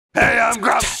I'm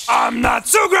Grumps. I'm not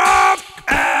so Grump.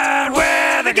 And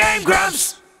we're the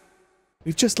GameGrumps.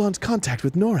 We've just launched contact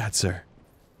with NORAD, sir.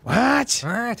 What?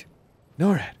 What?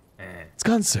 NORAD. It's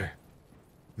gone, sir.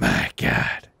 My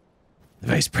God. The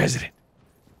Vice President.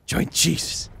 Joint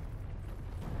Chiefs.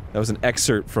 That was an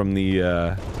excerpt from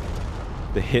the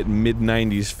hit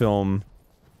mid-90s film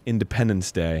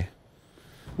Independence Day,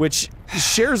 which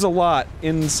shares a lot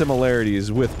in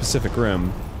similarities with Pacific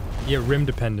Rim. Yeah, Rim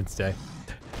Dependence Day.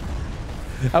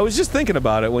 I was just thinking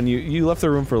about it when you left the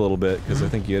room for a little bit, because I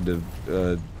think you had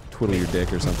to twiddle your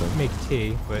dick or something. Make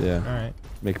tea, but Yeah. alright.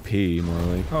 Make pee, more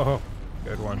like. Oh,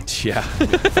 good one. Yeah,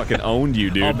 fucking owned you,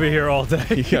 dude. I'll be here all day.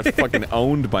 You got fucking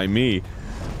owned by me.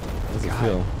 How does it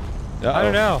feel? I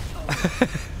don't know.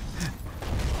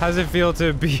 How's it feel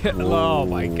to be- Whoa, oh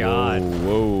my god.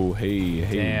 Whoa, hey,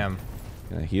 hey. Damn.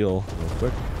 Gonna heal real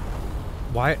quick.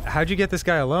 Why- how'd you get this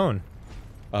guy alone?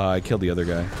 I killed the other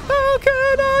guy. How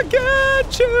can I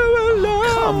get you alone?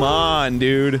 Come on,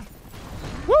 dude.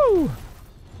 Woo!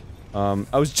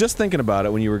 I was just thinking about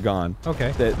it when you were gone.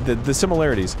 Okay. The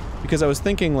similarities. Because I was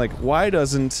thinking, like, why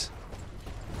doesn't...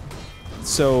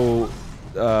 So,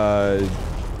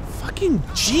 fucking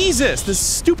Jesus! This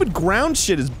stupid ground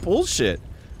shit is bullshit.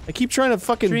 I keep trying to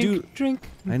fucking Drink.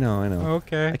 I know, I know.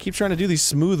 Okay. I keep trying to do these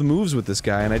smooth moves with this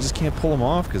guy, and I just can't pull him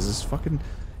off, because it's fucking...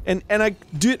 And I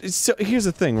do... So, here's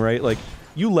the thing, right? Like,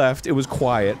 you left, it was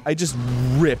quiet, I just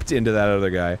ripped into that other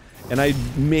guy. And I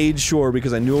made sure,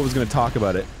 because I knew I was gonna talk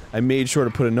about it, I made sure to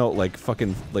put a note, like,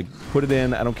 fucking, like, put it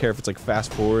in, I don't care if it's, like,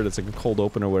 fast forward, it's like a cold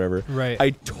open or whatever. Right. I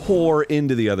tore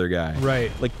into the other guy.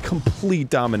 Right. Like, complete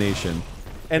domination.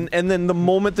 And then the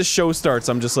moment the show starts,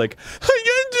 I'm just like,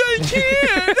 I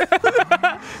can't!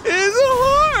 It's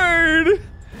hard!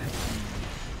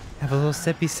 Have a little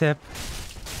sippy sip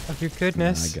of your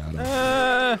goodness. I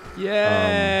got him.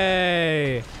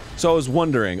 Yay! So I was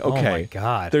wondering, okay, Oh my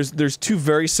god. there's two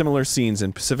very similar scenes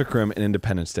in Pacific Rim and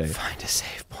Independence Day. Find a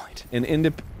save point.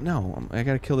 In no, I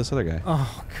gotta kill this other guy.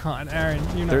 Oh god, Arin,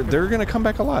 you're not They're gonna come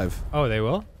back alive. Oh, they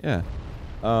will? Yeah.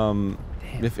 Damn.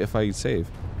 If I save.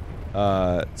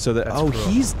 So that- That's oh, cruel.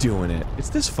 he's doing it. It's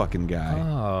this fucking guy.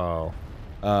 Oh.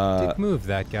 Dick move,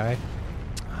 that guy.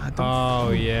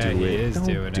 Don't yeah, do he it. is Don't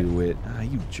doing it. do it. Ah,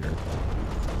 you jerk.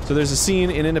 So there's a scene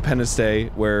in Independence Day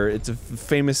where it's a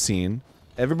famous scene.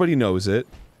 Everybody knows it.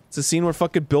 It's a scene where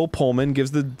fucking Bill Pullman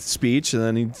gives the speech, and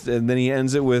then he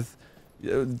ends it with,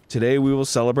 "Today we will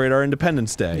celebrate our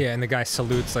Independence Day." Yeah, and the guy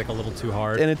salutes like a little too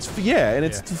hard. And it's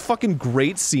a fucking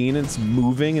great scene, and it's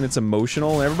moving, and it's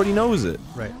emotional, and everybody knows it.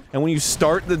 Right. And when you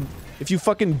start if you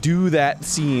fucking do that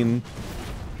scene,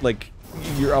 like,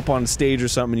 you're up on stage or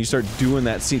something, and you start doing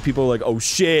that scene, people are like, oh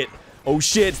shit,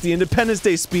 it's the Independence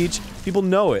Day speech. People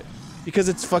know it. Because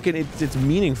it's fucking, it's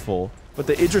meaningful. But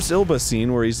the Idris Elba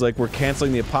scene where he's like, we're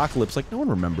canceling the apocalypse, like, no one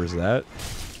remembers that.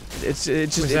 It's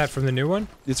just- Was that from the new one?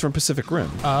 It's from Pacific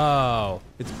Rim. Oh.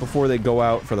 It's before they go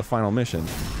out for the final mission.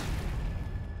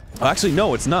 Oh, actually,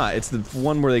 no, it's not. It's the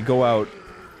one where they go out,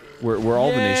 where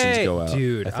all the nations go out.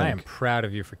 Dude, I I am think. proud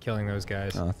of you for killing those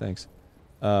guys. Oh, thanks.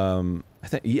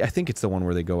 I think it's the one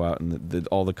where they go out and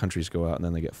all the countries go out and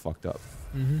then they get fucked up.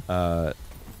 But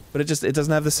it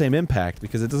doesn't have the same impact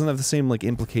because it doesn't have the same, like,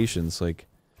 implications, like,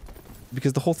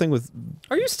 because the whole thing with...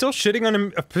 Are you still shitting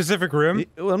on a Pacific Rim?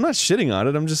 Well, I'm not shitting on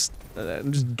it, I'm just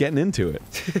getting into it.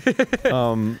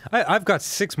 I've got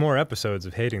 6 more episodes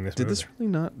of hating this movie. Did this really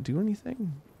not do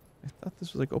anything? I thought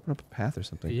this was, like, open up a path or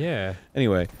something. Yeah.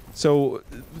 Anyway, so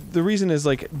the reason is,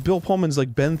 like, Bill Pullman's,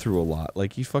 like, been through a lot.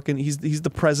 Like, he's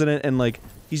the president and, like,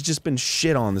 he's just been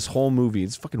shit on this whole movie.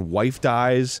 His fucking wife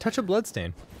dies. Touch a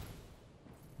bloodstain.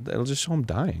 That'll just show him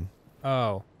dying.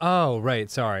 Oh. Oh, right,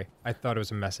 sorry. I thought it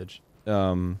was a message.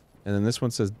 And then this one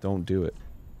says, don't do it.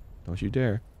 Don't you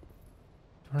dare.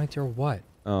 Don't I dare what?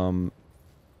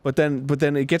 But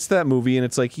then it gets to that movie and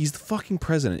it's like, he's the fucking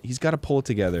president. He's got to pull it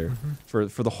together for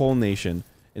the whole nation.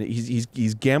 And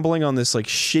he's gambling on this, like,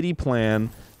 shitty plan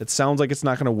that sounds like it's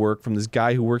not gonna work from this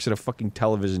guy who works at a fucking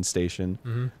television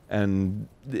station.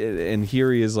 And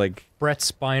here he is, like... Brett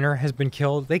Spiner has been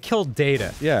killed. They killed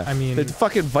Data. Yeah. I mean... The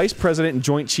fucking vice president and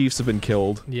joint chiefs have been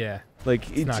killed. Yeah.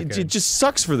 Like, it good. just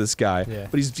sucks for this guy. Yeah.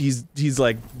 But he's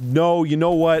like, no, you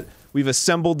know what? We've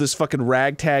assembled this fucking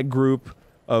ragtag group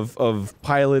of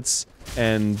pilots,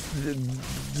 and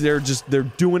they're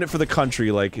doing it for the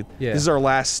country. Like, Yeah. this is our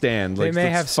last stand. They Like, may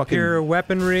let's have fucking superior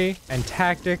weaponry and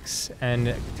tactics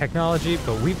and technology,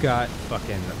 but we've got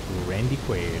fucking Randy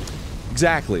Quaid.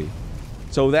 exactly.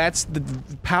 So that's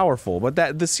powerful.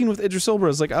 But the scene with Idris Elba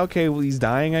is like, okay, well, he's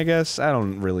dying, I guess. I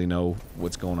don't really know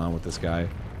what's going on with this guy.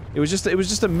 It was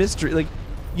just a mystery. Like,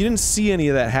 you didn't see any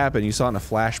of that happen. You saw it in a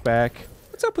flashback.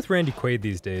 What's up with Randy Quaid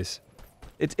these days?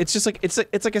 It's just like it's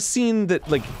like a scene that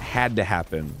like had to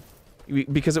happen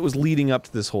because it was leading up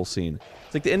to this whole scene.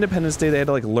 It's like the Independence Day, they had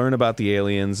to like learn about the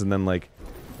aliens, and then like,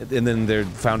 they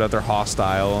found out they're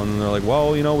hostile, and they're like,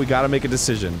 well, you know, we got to make a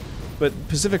decision. But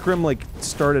Pacific Rim like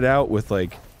started out with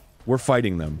like, we're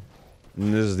fighting them,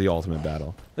 and this is the ultimate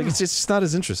battle. Like it's just not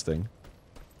as interesting.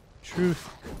 Truth.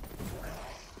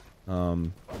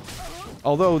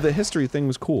 Although the history thing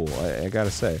was cool, I gotta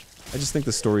say. I just think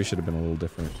the story should have been a little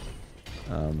different.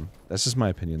 That's just my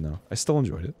opinion, though. I still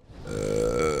enjoyed it.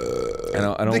 I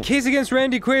don't. The case against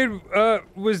Randy Quaid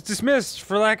was dismissed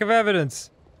for lack of evidence.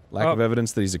 Lack of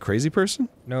evidence that he's a crazy person?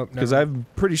 Nope. Because I'm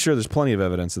pretty sure there's plenty of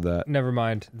evidence of that. Never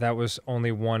mind. That was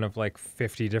only one of like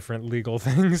 50 different legal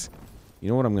things. You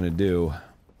know what I'm gonna do?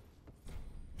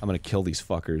 I'm gonna kill these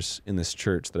fuckers in this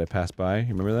church that I passed by. You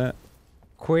remember that?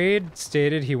 Quaid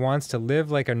stated he wants to live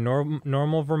like a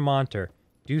normal Vermonter.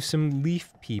 Do some leaf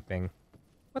peeping.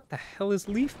 What the hell is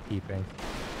leaf peeping?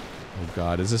 Oh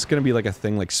god, is this gonna be like a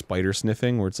thing like spider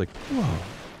sniffing, where it's like, whoa.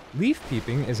 Leaf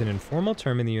peeping is an informal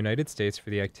term in the United States for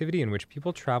the activity in which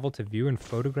people travel to view and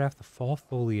photograph the fall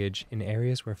foliage in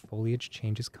areas where foliage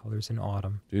changes colors in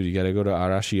autumn. Dude, you gotta go to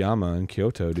Arashiyama in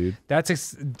Kyoto, dude.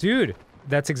 Dude,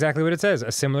 that's exactly what it says.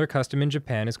 A similar custom in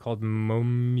Japan is called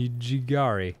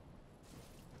momijigari.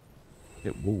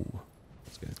 Yeah, whoa.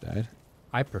 This guy died.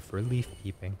 I prefer leaf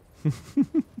peeping.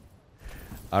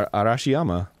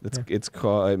 Arashiyama. It's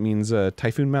called. It means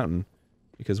Typhoon Mountain,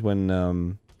 because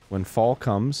when fall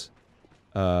comes,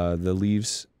 the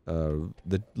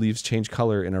leaves change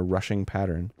color in a rushing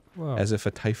pattern, Whoa. as if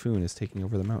a typhoon is taking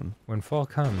over the mountain. When fall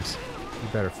comes, you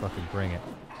better fucking bring it.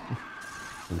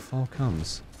 When fall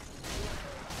comes,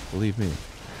 believe me,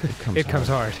 it comes. It comes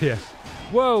hard. Yeah.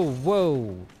 Whoa,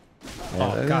 whoa.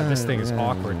 Yeah, Oh god, this thing is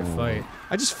awkward to fight.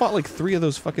 I just fought like 3 of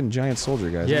those fucking giant soldier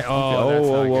guys. Yeah. Oh, that's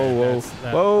not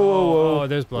good. Whoa. Oh,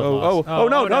 there's blood Oh, loss.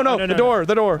 no,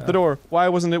 the door. Why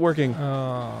wasn't it working?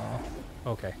 Oh.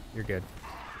 Okay, you're good.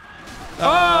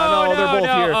 No, they're both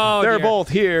here. Oh, They're dear. both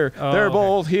here. Oh, They're okay.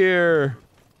 both here.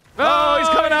 Oh, he's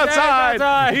coming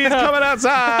outside. He's coming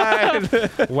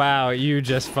outside. Wow, you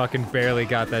just fucking barely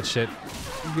got that shit.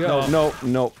 No.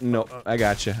 I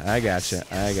gotcha.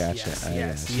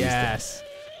 Yes.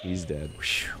 He's dead.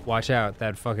 Watch out,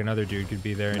 that fucking other dude could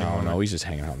be there anymore. No, he's just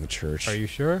hanging out in the church. Are you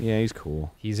sure? Yeah, he's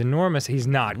cool. He's enormous. He's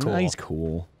not cool. No, he's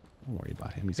cool. Don't worry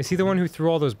about him. Is he the one who threw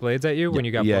all those blades at you when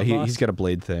you got blood loss? he's got a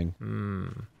blade thing.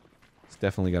 He's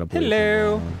definitely got a blade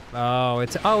Hello. thing going on.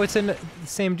 It's the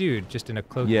same dude, just in a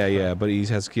cloak. Yeah, but he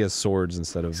has swords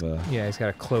instead of Yeah, he's got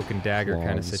a cloak and dagger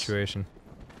kind of claws. situation.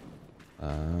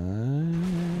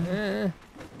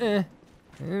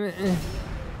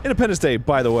 Independence Day,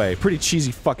 by the way, pretty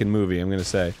cheesy fucking movie, I'm gonna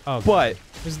say. Oh, but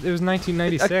it was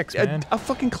 1996, man. a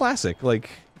fucking classic.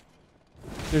 Like,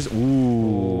 there's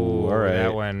all right.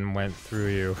 That one went through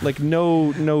you. Like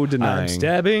no denying. I'm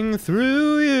stabbing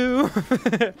through you.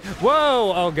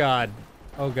 Whoa! Oh god.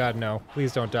 Oh god, no.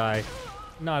 Please don't die.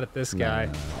 Not at this guy.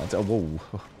 Whoa.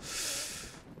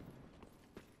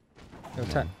 No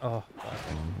time. Oh.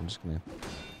 I'm just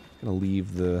gonna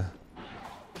leave the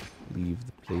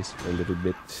place for a little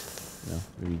bit. You know,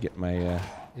 maybe get my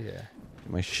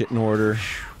shit in order.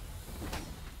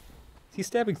 Is he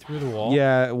stabbing through the wall?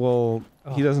 Yeah, well,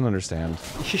 he doesn't understand.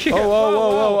 Yeah,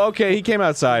 Whoa, okay, he came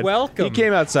outside. Welcome. He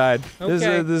came outside.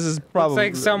 Okay. This is probably...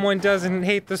 Looks like someone doesn't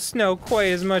hate the snow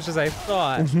quite as much as I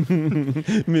thought.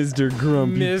 Mr.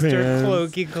 Grumpy Mr. Pants.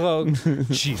 Cloaky Cloak.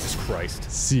 Jesus Christ.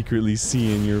 Secretly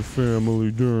seeing your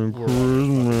family during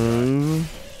Christmas.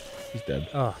 He's dead.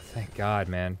 Oh, thank God,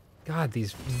 man. God,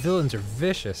 these villains are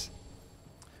vicious.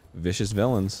 Vicious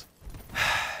villains.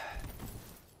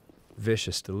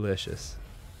 Vicious delicious.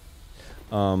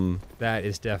 That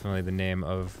is definitely the name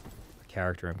of a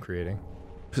character I'm creating.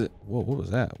 Whoa, what was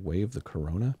that? Wave the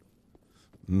Corona?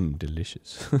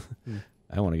 Delicious.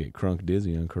 I want to get crunk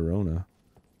dizzy on Corona.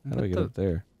 How do I get up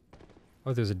there?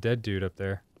 Oh, there's a dead dude up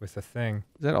there with a thing.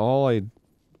 Is that all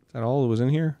that was in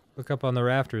here? Look up on the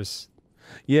rafters.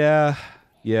 Yeah,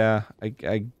 I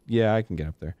can get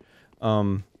up there.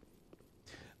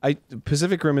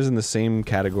 Pacific Rim is in the same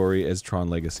category as Tron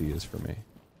Legacy is for me.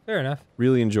 Fair enough.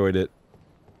 Really enjoyed it.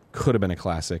 Could have been a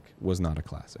classic. Was not a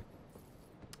classic.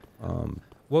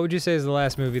 What would you say is the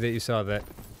last movie that you saw that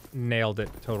nailed it,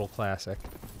 total classic?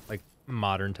 Like,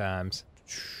 modern times.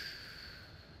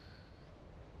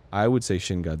 I would say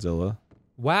Shin Godzilla.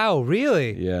 Wow,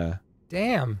 really? Yeah.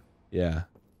 Damn. Yeah.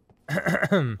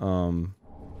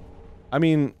 I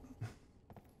mean,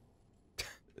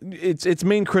 its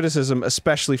main criticism,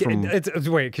 especially from...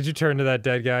 Wait, could you turn to that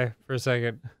dead guy for a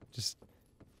second? Just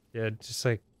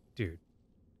like, dude,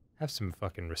 Have some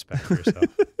fucking respect for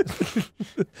yourself.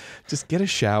 Just get a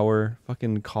shower.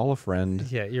 Fucking call a friend.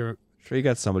 Yeah, you're Sure, you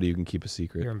got somebody who can keep a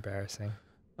secret. you're embarrassing.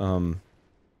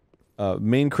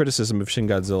 Main criticism of Shin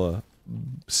Godzilla,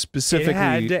 specifically It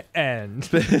had to end.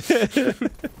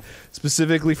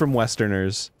 specifically from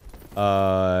Westerners,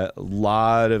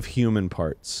 lot of human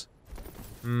parts.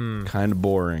 Kind of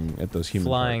boring at those human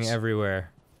Flying parts.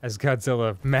 everywhere as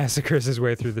Godzilla massacres his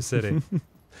way through the city.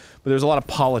 But there's a lot of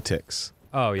politics.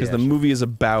 Oh, yeah. Because the movie is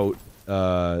about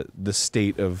the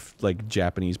state of, like,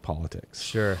 Japanese politics.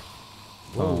 Sure.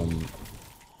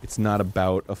 It's not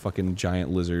about a fucking giant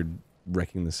lizard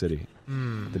wrecking the city.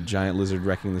 The giant lizard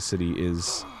wrecking the city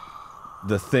is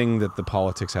the thing that the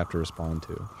politics have to respond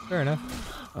to. Fair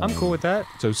enough. I'm cool with that.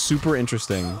 So super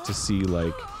interesting to see,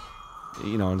 like,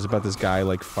 you know, it's about this guy,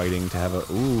 like, fighting to have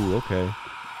a... Ooh, okay.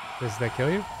 Does that kill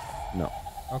you? No.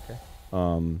 Okay.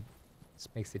 This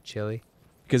makes it chilly.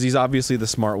 Because he's obviously the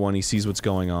smart one, he sees what's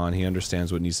going on, he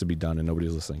understands what needs to be done, and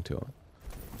nobody's listening to him.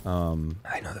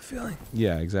 I know the feeling.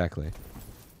 Yeah, exactly.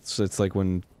 So it's like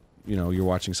when, you know, you're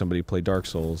watching somebody play Dark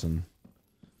Souls, and...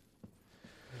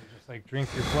 Just like drink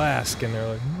your flask, and they're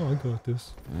like, "Oh, I got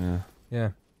this." Yeah. Yeah.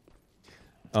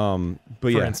 But For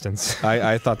yeah, instance,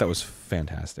 I thought that was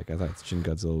fantastic. I thought Shin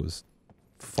Godzilla was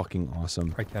fucking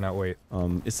awesome. I cannot wait.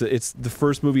 It's the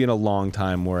first movie in a long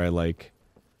time where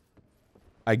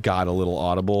I got a little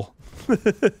audible.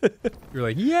 You're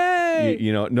like, "Yay!"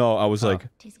 You know, no, I was like,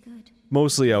 Tastes good.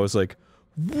 mostly I was like,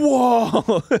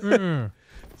 whoa!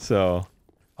 So,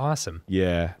 Awesome.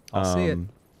 yeah. I'll see it.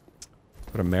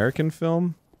 But American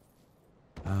film?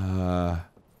 I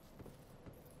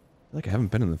feel like I haven't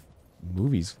been in the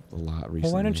movies a lot recently.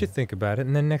 Well, why don't you think about it,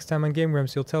 and then next time on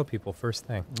GameGrumps, you'll tell people first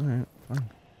thing. Alright, fine.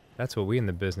 That's what we in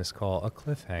the business call a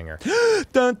cliffhanger.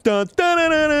 Dun, dun, dun, dun,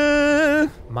 dun,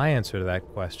 dun. My answer to that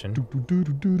question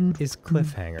is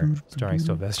Cliffhanger, starring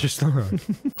Sylvester Stallone.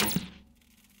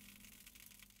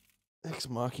 Ex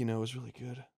Machina was really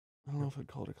good. I don't know if I'd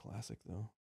call it a classic, though.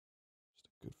 Just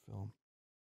a good film.